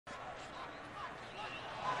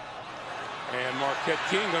And Marquette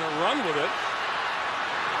King going to run with it.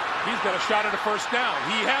 He's got a shot at a first down.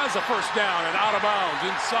 He has a first down and out of bounds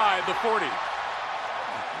inside the 40.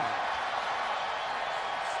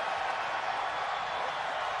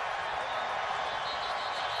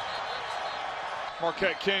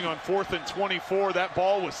 Marquette King on 4th and 24. That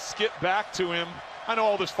ball was skipped back to him. I know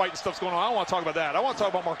all this fighting stuff's going on. I don't want to talk about that. I want to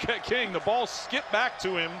talk about Marquette King. The ball skipped back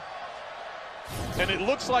to him. And it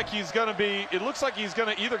looks like he's going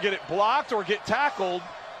to either get it blocked or get tackled.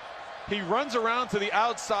 He runs around to the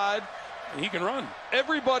outside. He can run.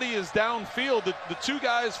 Everybody is downfield. The two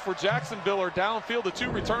guys for Jacksonville are downfield, the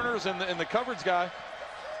two returners and the coverage guy.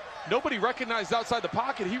 Nobody recognized outside the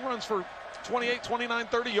pocket. He runs for 28, 29,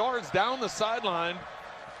 30 yards down the sideline.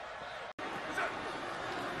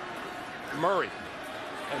 Murray.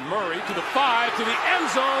 And Murray to the 5, to the end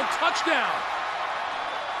zone, touchdown.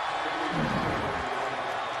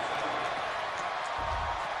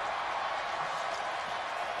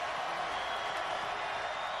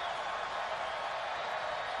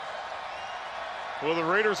 Well, the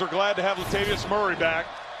Raiders are glad to have Latavius Murray back.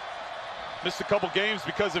 Missed a couple games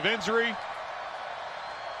because of injury.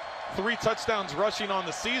 3 touchdowns rushing on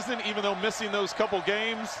the season, even though missing those couple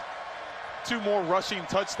games. 2 more rushing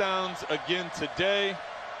touchdowns again today.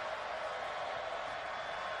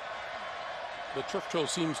 The turf toe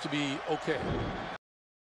seems to be okay.